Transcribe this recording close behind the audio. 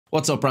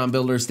What's up, brand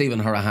builders?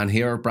 Stephen Hurahan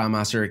here,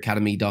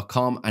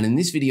 brandmasteracademy.com. And in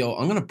this video,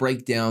 I'm going to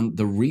break down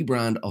the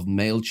rebrand of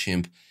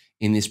Mailchimp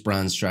in this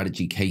brand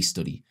strategy case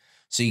study,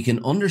 so you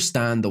can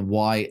understand the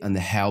why and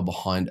the how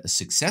behind a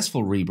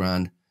successful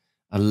rebrand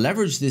and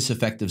leverage this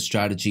effective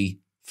strategy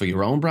for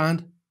your own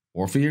brand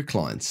or for your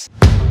clients.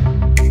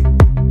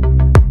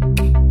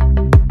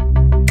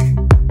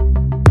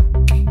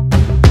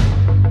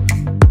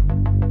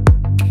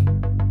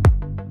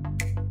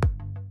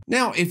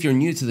 Now, if you're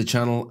new to the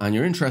channel and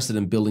you're interested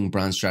in building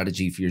brand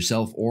strategy for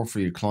yourself or for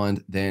your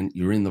client, then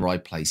you're in the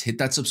right place. Hit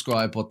that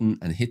subscribe button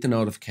and hit the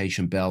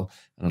notification bell,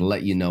 and it'll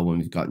let you know when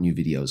we've got new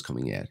videos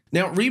coming out.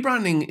 Now,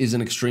 rebranding is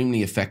an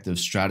extremely effective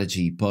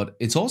strategy, but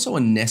it's also a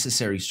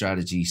necessary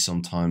strategy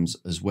sometimes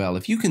as well.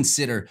 If you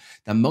consider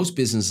that most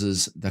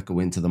businesses that go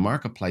into the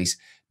marketplace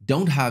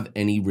don't have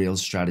any real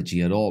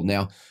strategy at all.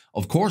 Now,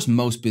 of course,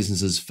 most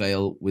businesses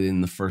fail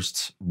within the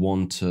first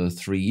 1 to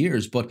 3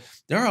 years, but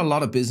there are a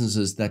lot of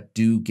businesses that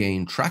do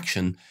gain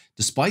traction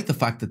despite the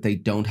fact that they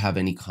don't have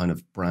any kind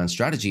of brand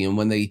strategy. And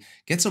when they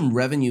get some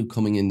revenue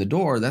coming in the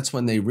door, that's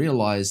when they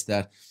realize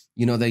that,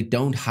 they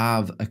don't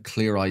have a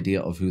clear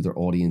idea of who their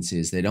audience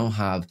is. They don't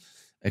have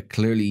a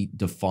clearly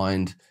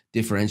defined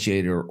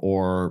differentiator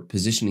or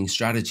positioning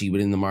strategy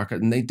within the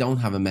market, and they don't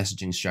have a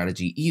messaging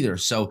strategy either.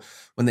 So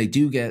when they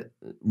do get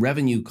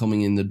revenue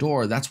coming in the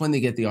door, that's when they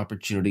get the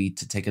opportunity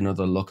to take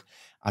another look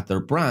at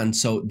their brand.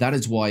 So that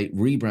is why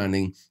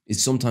rebranding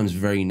is sometimes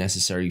very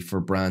necessary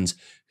for brands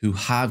who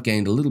have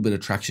gained a little bit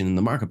of traction in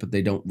the market, but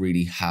they don't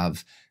really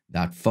have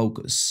that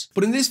focus.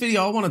 But in this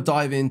video, I want to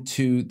dive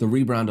into the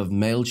rebrand of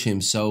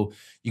Mailchimp so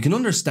you can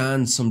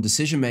understand some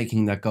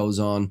decision-making that goes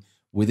on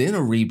within a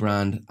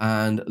rebrand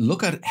and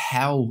look at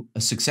how a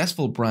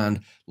successful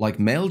brand like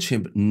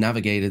Mailchimp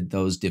navigated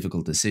those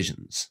difficult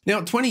decisions.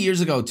 Now, 20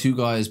 years ago, two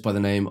guys by the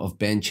name of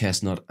Ben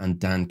Chestnut and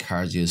Dan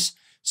Cargius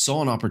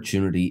saw an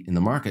opportunity in the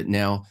market.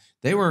 Now,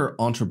 they were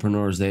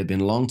entrepreneurs. They had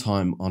been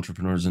long-time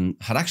entrepreneurs and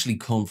had actually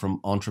come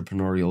from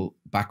entrepreneurial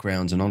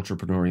backgrounds and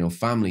entrepreneurial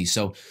families.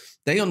 So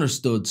they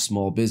understood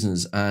small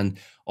business. And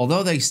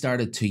although they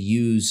started to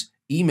use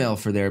email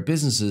for their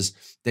businesses,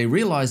 they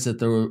realized that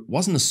there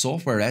wasn't a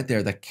software out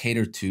there that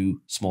catered to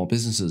small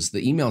businesses.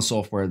 The email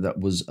software that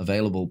was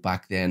available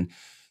back then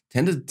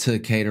tended to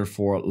cater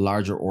for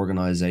larger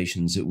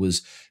organizations. It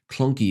was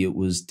clunky, it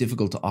was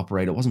difficult to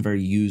operate, it wasn't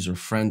very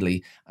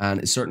user-friendly,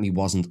 and it certainly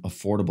wasn't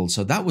affordable.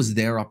 So that was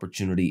their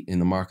opportunity in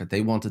the market.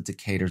 They wanted to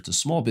cater to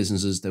small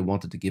businesses. They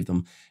wanted to give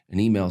them an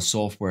email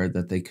software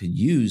that they could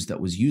use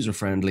that was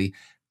user-friendly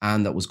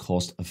and that was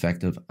cost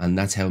effective. And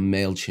that's how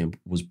Mailchimp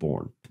was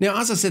born. Now,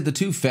 as I said, the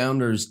two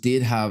founders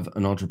did have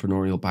an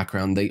entrepreneurial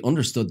background. They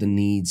understood the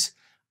needs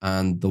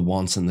and the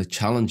wants and the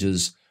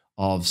challenges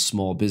of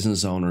small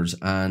business owners,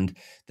 and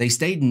they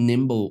stayed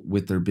nimble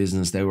with their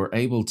business. They were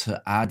able to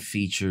add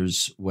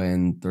features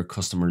when their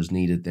customers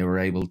needed. They were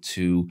able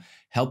to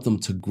help them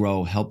to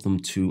grow, help them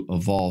to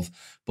evolve.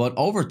 But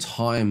over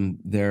time,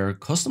 their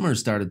customers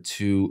started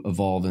to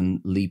evolve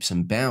in leaps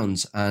and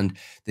bounds, and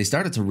they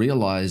started to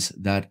realize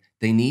that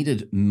they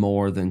needed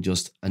more than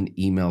just an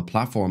email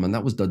platform. And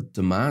that was the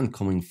demand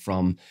coming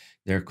from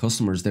their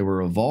customers. They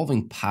were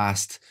evolving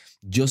past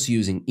just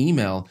using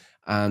email,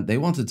 and they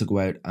wanted to go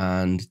out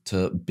and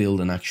to build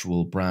an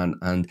actual brand,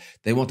 and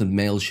they wanted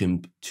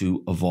Mailchimp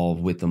to evolve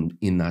with them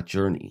in that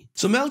journey.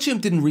 So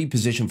Mailchimp didn't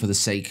reposition for the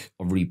sake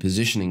of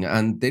repositioning,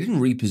 and they didn't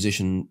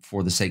reposition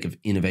for the sake of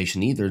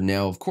innovation either.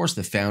 Now, of course,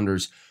 the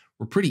founders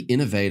were pretty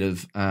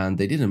innovative and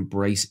they did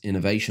embrace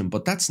innovation,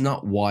 but that's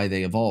not why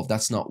they evolved.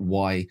 That's not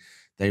why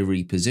they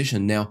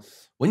reposition. Now,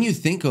 when you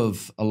think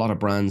of a lot of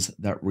brands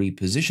that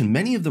reposition,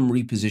 many of them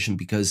reposition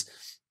because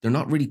they're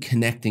not really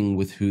connecting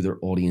with who their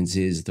audience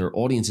is. Their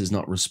audience is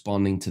not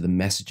responding to the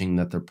messaging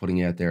that they're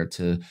putting out there,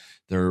 to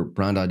their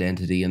brand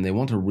identity, and they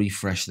want to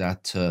refresh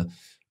that to,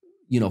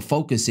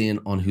 focus in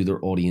on who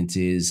their audience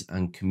is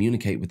and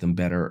communicate with them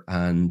better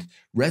and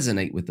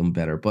resonate with them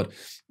better. But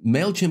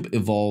Mailchimp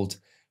evolved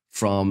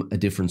from a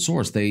different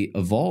source. They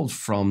evolved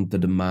from the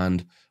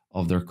demand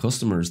of their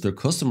customers. Their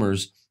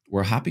customers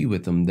were happy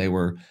with them. They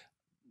were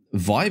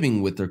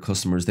vibing with their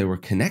customers. They were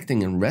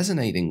connecting and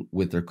resonating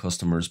with their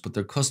customers, but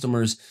their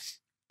customers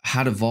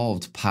had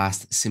evolved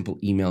past simple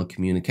email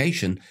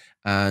communication,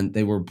 and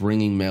they were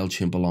bringing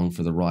Mailchimp along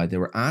for the ride. They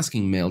were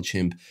asking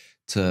Mailchimp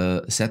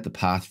to set the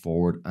path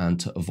forward and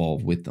to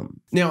evolve with them.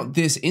 Now,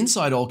 this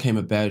insight all came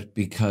about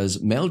because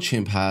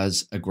Mailchimp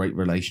has a great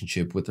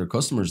relationship with their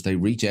customers. They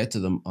reach out to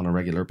them on a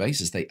regular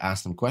basis. They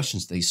ask them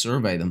questions, they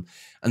survey them.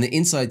 And the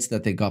insights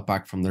that they got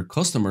back from their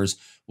customers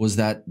was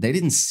that they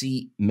didn't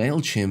see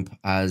Mailchimp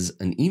as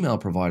an email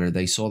provider.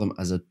 They saw them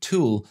as a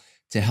tool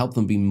to help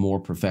them be more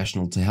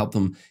professional, to help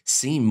them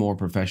seem more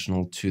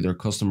professional to their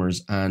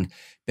customers. And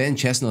Ben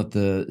Chestnut,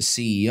 the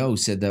CEO,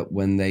 said that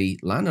when they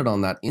landed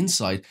on that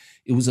insight,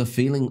 it was a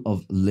feeling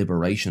of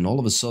liberation. All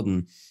of a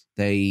sudden,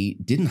 they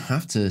didn't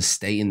have to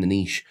stay in the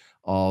niche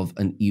of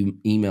an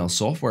email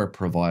software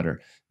provider.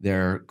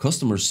 Their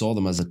customers saw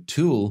them as a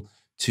tool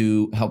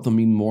to help them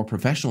be more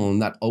professional,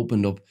 and that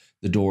opened up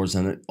the doors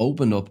and it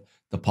opened up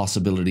the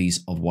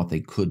possibilities of what they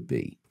could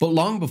be. But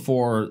long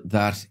before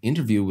that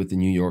interview with the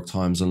New York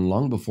Times and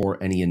long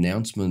before any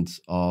announcement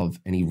of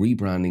any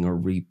rebranding or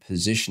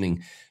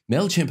repositioning,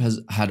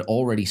 Mailchimp had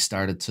already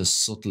started to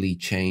subtly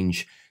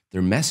change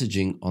their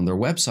messaging on their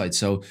website.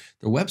 So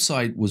their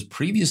website was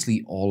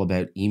previously all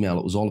about email.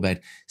 It was all about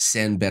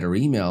send better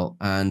email,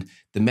 and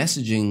the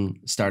messaging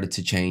started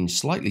to change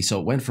slightly. So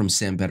it went from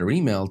send better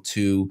email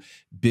to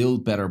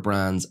build better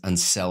brands and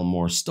sell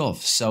more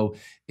stuff. So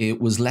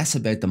it was less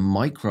about the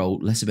micro,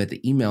 less about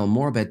the email,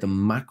 more about the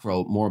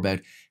macro, more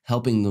about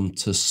helping them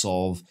to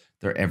solve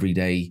their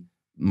everyday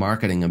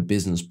marketing and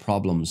business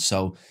problems.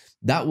 So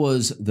that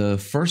was the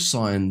first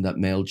sign that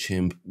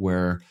Mailchimp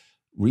were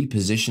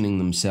repositioning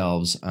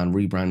themselves, and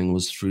rebranding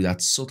was through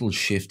that subtle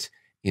shift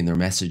in their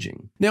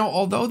messaging. Now,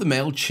 although the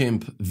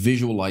Mailchimp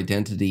visual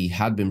identity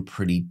had been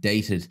pretty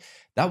dated,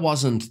 that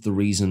wasn't the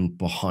reason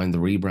behind the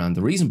rebrand.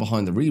 The reason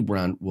behind the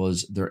rebrand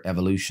was their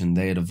evolution.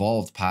 They had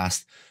evolved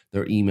past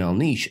their email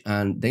niche,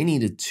 and they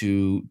needed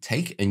to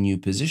take a new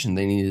position.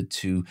 They needed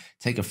to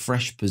take a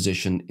fresh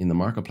position in the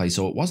marketplace.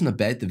 So it wasn't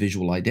about the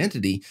visual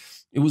identity.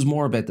 It was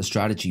more about the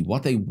strategy,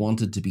 what they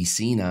wanted to be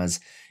seen as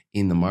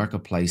in the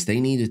marketplace.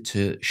 They needed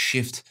to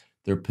shift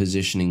their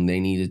positioning. They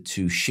needed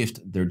to shift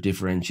their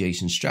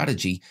differentiation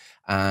strategy,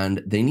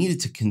 and they needed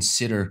to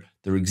consider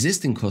their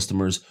existing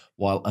customers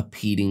while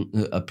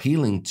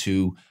appealing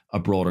to a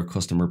broader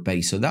customer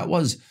base. So that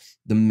was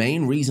the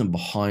main reason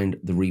behind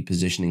the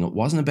repositioning. It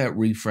wasn't about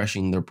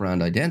refreshing their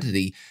brand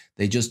identity.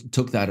 They just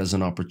took that as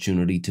an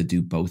opportunity to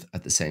do both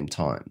at the same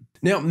time.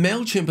 Now,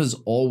 Mailchimp has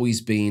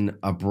always been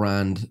a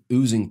brand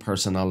oozing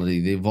personality.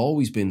 They've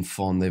always been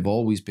fun. They've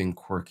always been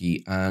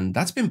quirky. And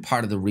that's been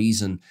part of the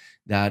reason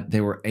that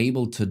they were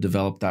able to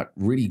develop that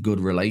really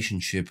good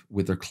relationship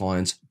with their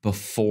clients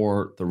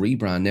before the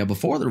rebrand. Now,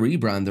 before the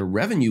rebrand, their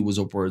revenue was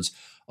upwards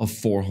of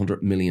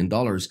 $400 million.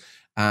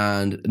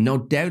 And no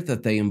doubt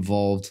that they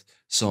involved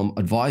some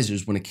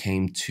advisors when it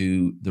came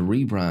to the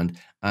rebrand.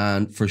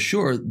 And for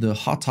sure, the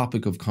hot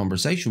topic of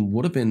conversation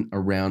would have been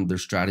around their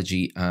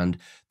strategy and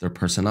their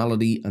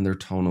personality and their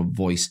tone of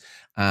voice.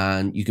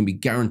 And you can be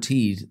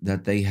guaranteed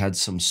that they had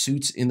some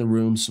suits in the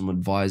room, some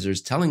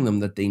advisors telling them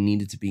that they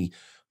needed to be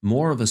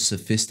more of a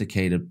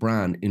sophisticated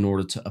brand in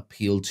order to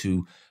appeal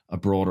to a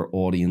broader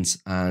audience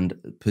and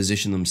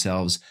position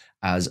themselves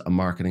as a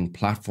marketing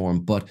platform.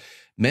 But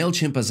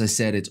Mailchimp, as I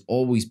said, it's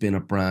always been a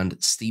brand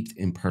steeped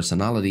in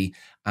personality,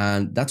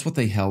 and that's what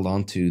they held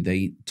on to.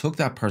 They took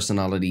that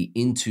personality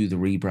into the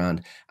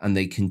rebrand, and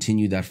they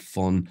continue that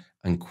fun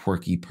and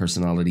quirky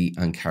personality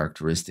and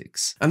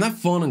characteristics. And that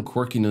fun and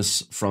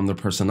quirkiness from their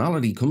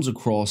personality comes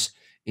across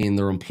in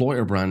their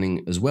employer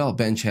branding as well.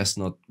 Ben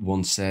Chestnut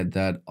once said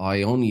that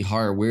I only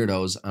hire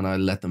weirdos and I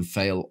let them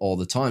fail all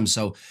the time.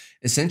 So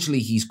essentially,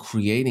 he's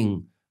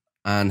creating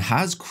and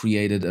has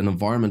created an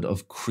environment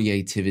of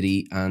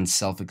creativity and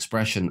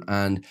self-expression.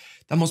 And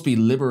that must be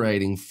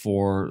liberating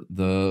for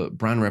the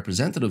brand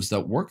representatives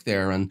that work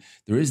there. And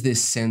there is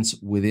this sense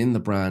within the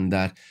brand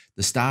that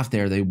the staff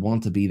there, they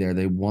want to be there.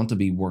 They want to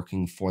be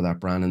working for that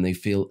brand, and they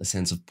feel a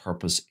sense of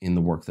purpose in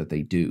the work that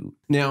they do.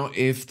 Now,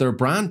 if their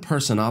brand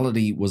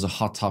personality was a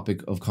hot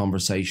topic of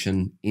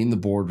conversation in the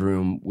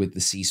boardroom with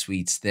the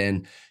C-suites,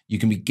 then you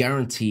can be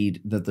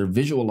guaranteed that their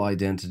visual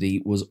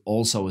identity was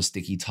also a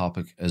sticky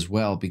topic as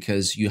well,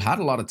 because you had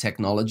a lot of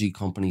technology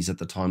companies at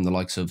the time, the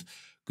likes of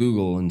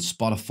Google and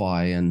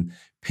Spotify and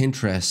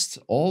Pinterest,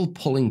 all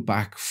pulling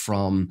back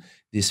from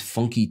this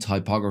funky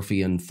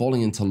typography and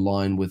falling into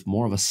line with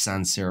more of a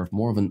sans serif,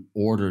 more of an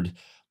ordered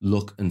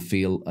look and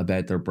feel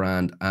about their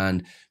brand.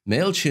 And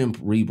Mailchimp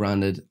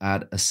rebranded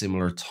at a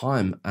similar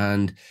time.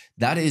 And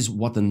that is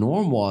what the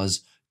norm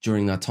was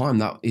during that time.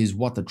 That is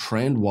what the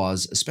trend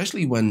was,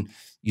 especially when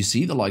you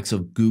see the likes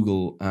of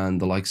Google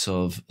and the likes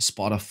of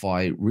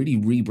Spotify really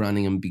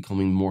rebranding and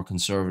becoming more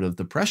conservative.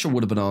 The pressure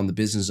would have been on the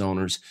business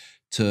owners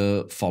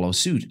to follow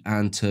suit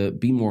and to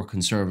be more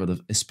conservative,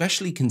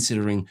 especially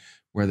considering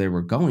where they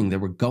were going. They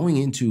were going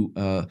into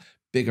a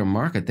bigger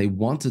market. They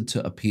wanted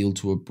to appeal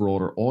to a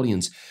broader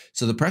audience.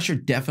 So the pressure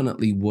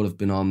definitely would have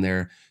been on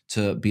there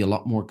to be a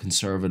lot more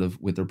conservative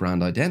with their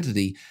brand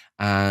identity.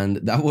 And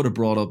that would have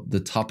brought up the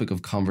topic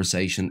of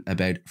conversation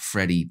about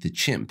Freddie the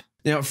chimp.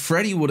 Now,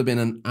 Freddie would have been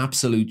an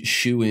absolute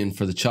shoe-in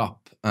for the chop.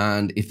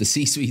 And if the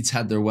C-suites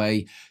had their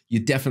way, you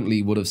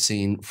definitely would have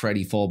seen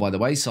Freddie fall by the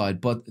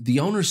wayside. But the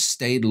owners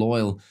stayed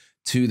loyal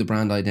to the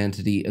brand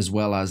identity as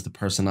well as the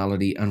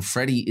personality, and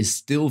Freddie is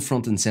still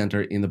front and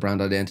center in the brand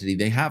identity.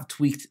 They have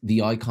tweaked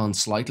the icon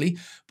slightly,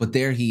 but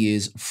there he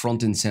is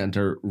front and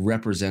center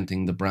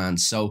representing the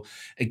brand. So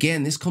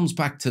again, this comes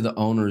back to the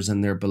owners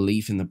and their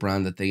belief in the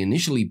brand that they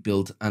initially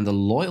built and the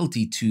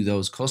loyalty to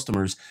those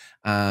customers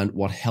and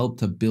what helped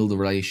to build a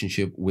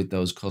relationship with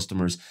those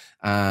customers.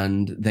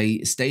 And they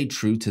stayed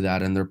true to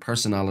that, and their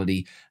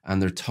personality and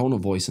their tone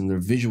of voice and their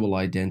visual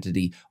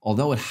identity,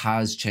 although it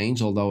has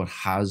changed, although it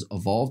has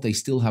evolved, they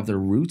still have their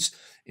roots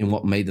in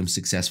what made them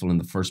successful in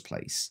the first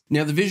place.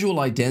 Now, the visual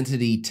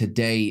identity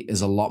today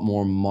is a lot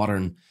more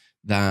modern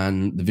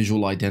than the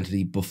visual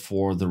identity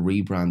before the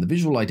rebrand. The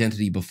visual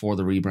identity before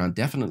the rebrand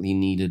definitely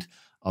needed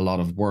a lot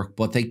of work,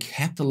 but they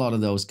kept a lot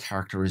of those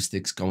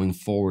characteristics going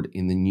forward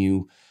in the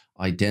new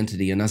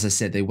identity. And as I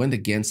said, they went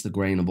against the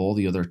grain of all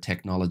the other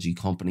technology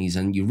companies,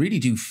 and you really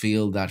do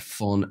feel that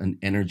fun and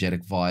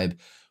energetic vibe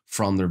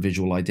from their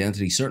visual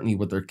identity, certainly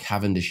with their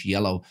Cavendish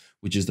yellow,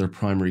 which is their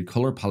primary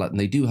color palette. And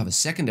they do have a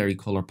secondary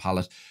color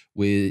palette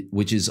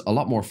which is a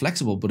lot more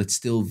flexible, but it's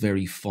still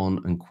very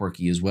fun and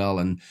quirky as well.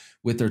 And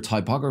with their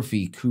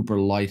typography, Cooper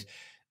Light,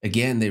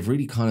 again, they've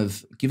really kind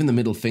of given the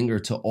middle finger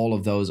to all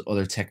of those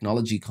other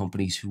technology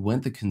companies who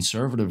went the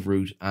conservative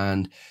route,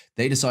 and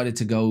they decided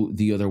to go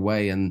the other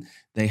way. And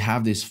they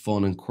have this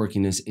fun and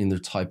quirkiness in their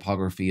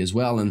typography as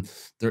well. And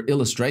their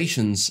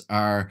illustrations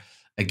are,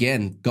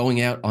 again,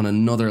 going out on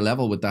another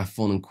level with that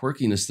fun and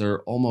quirkiness.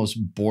 They're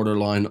almost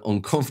borderline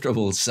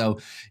uncomfortable. So,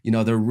 you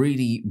know, they're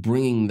really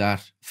bringing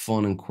that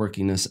fun and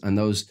quirkiness and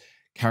those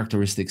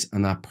characteristics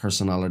and that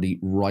personality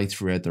right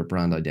throughout their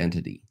brand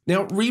identity.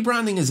 Now,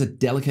 rebranding is a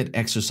delicate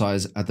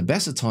exercise at the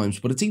best of times,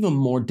 but it's even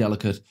more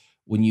delicate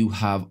when you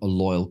have a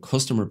loyal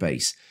customer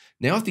base.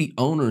 Now, if the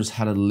owners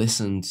had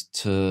listened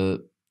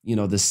to, you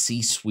know, the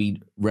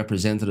C-suite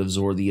representatives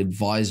or the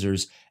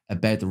advisors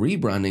about the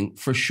rebranding,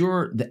 for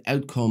sure the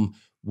outcome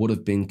would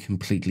have been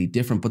completely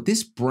different. But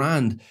this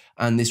brand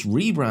and this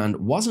rebrand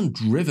wasn't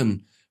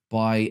driven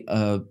by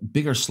a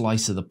bigger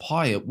slice of the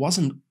pie. It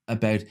wasn't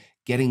about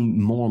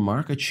getting more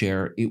market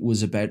share. It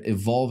was about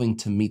evolving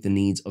to meet the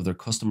needs of their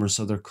customers.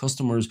 So their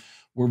customers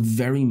were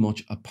very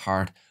much a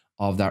part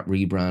of that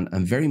rebrand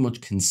and very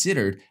much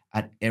considered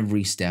at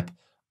every step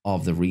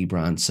of the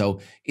rebrand. So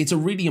it's a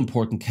really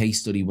important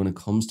case study when it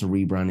comes to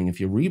rebranding.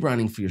 If you're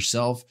rebranding for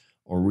yourself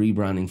or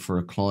rebranding for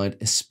a client,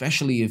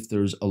 especially if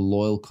there's a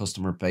loyal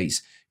customer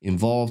base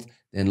involved,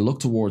 then look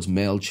towards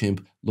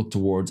Mailchimp, look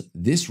towards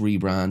this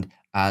rebrand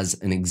as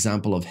an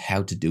example of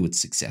how to do it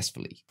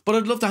successfully. But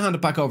I'd love to hand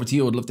it back over to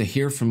you. I'd love to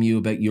hear from you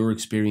about your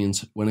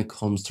experience when it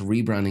comes to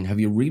rebranding. Have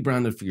you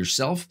rebranded for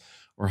yourself,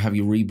 or have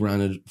you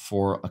rebranded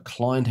for a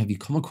client? Have you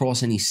come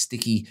across any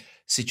sticky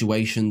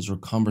situations or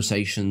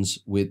conversations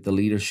with the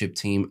leadership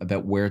team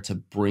about where to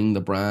bring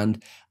the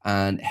brand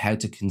and how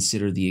to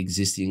consider the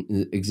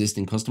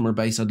existing customer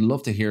base? I'd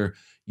love to hear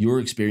your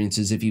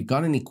experiences. If you've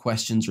got any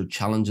questions or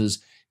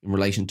challenges in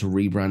relation to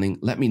rebranding,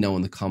 let me know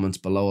in the comments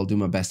below. I'll do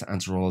my best to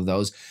answer all of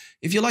those.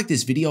 If you like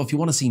this video, if you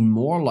want to see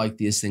more like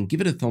this, then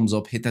give it a thumbs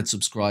up, hit that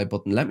subscribe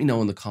button, let me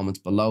know in the comments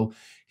below.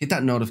 Hit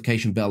that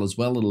notification bell as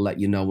well. It'll let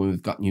you know when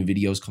we've got new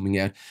videos coming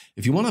out.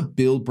 If you want to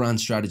build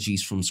brand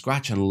strategies from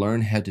scratch and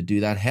learn how to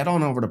do that, head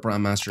on over to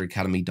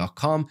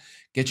BrandMasterAcademy.com.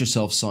 Get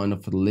yourself signed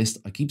up for the list.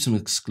 I keep some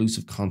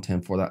exclusive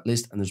content for that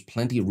list, and there's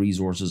plenty of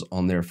resources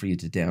on there for you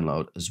to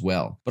download as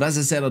well. But as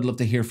I said, I'd love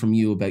to hear from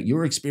you about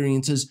your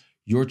experiences,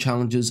 your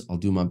challenges. I'll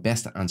do my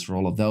best to answer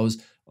all of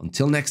those.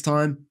 Until next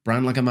time,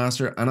 brand like a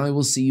master, and I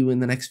will see you in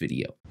the next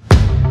video.